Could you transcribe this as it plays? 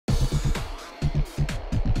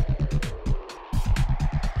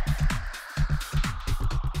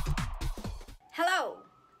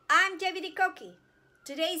JVD Koki.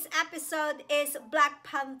 Today's episode is Black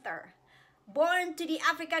Panther. Born to the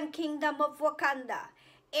African kingdom of Wakanda,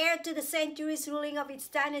 heir to the centuries ruling of its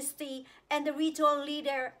dynasty, and the ritual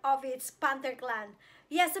leader of its Panther clan,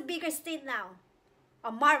 he has a bigger stint now,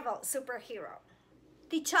 a Marvel superhero.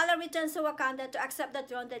 T'Challa returns to Wakanda to accept the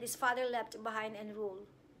throne that his father left behind and rule.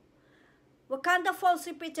 Wakanda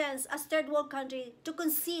falsely pretends, as third world country, to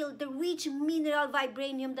conceal the rich mineral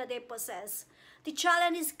vibranium that they possess. T'Challa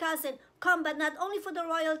and his cousin combat not only for the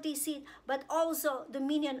royalty seat, but also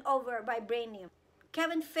dominion over vibranium.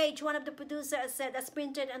 Kevin Feige, one of the producers, said, as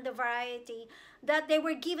printed in the Variety, that they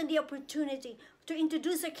were given the opportunity to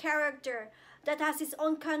introduce a character that has its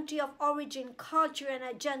own country of origin, culture, and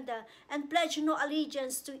agenda, and pledged no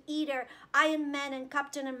allegiance to either Iron Man and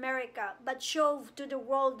Captain America, but shove to the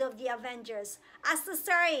world of the Avengers. As the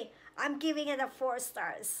story, I'm giving it a 4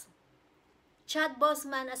 stars. Chad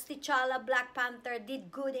Boseman as T'Challa Black Panther did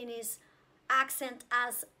good in his accent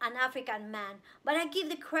as an African man, but I give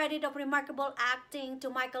the credit of remarkable acting to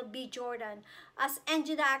Michael B. Jordan as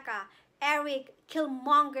Njidaka, Eric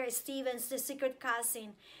Killmonger Stevens, the secret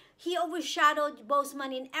cousin. He overshadowed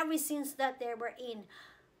Boseman in every scene that they were in.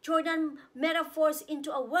 Jordan metaphors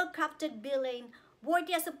into a well-crafted villain,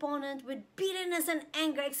 worthy as opponent with bitterness and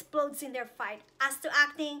anger explodes in their fight. As to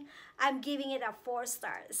acting, I'm giving it a 4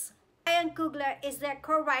 stars. Ryan Coogler is their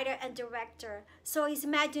co-writer and director, so his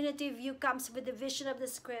imaginative view comes with the vision of the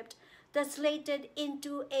script translated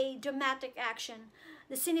into a dramatic action.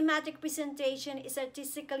 The cinematic presentation is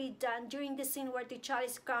artistically done during the scene where T'Challa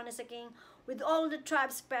is crowned as a king, with all the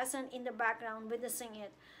tribes present in the background witnessing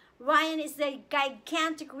it. Ryan is the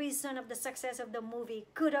gigantic reason of the success of the movie.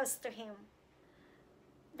 Kudos to him.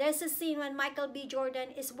 There's a scene when Michael B. Jordan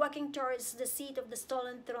is walking towards the seat of the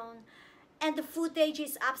stolen throne, and the footage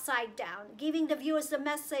is upside down, giving the viewers the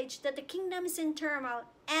message that the kingdom is in turmoil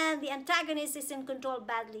and the antagonist is in control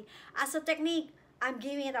badly. As a technique, I'm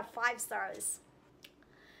giving it a 5 stars.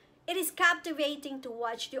 It is captivating to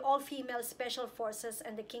watch the all-female special forces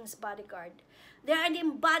and the king's bodyguard. They are the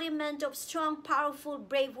embodiment of strong, powerful,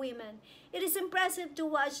 brave women. It is impressive to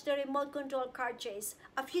watch the remote control car chase,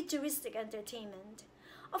 a futuristic entertainment.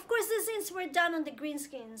 Of course, the scenes were done on the green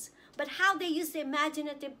screens, but how they used the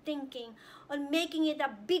imaginative thinking on making it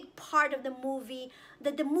a big part of the movie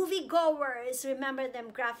that the moviegoers remember them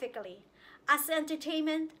graphically. As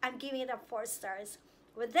entertainment, I'm giving it a 4 stars.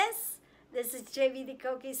 With this is JVD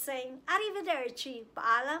Koki saying, Arrivederci,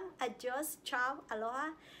 paalam, adios, ciao,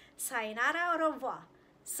 aloha, sayonara, au revoir.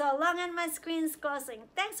 So long and my screen's closing.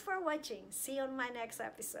 Thanks for watching. See you on my next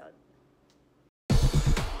episode.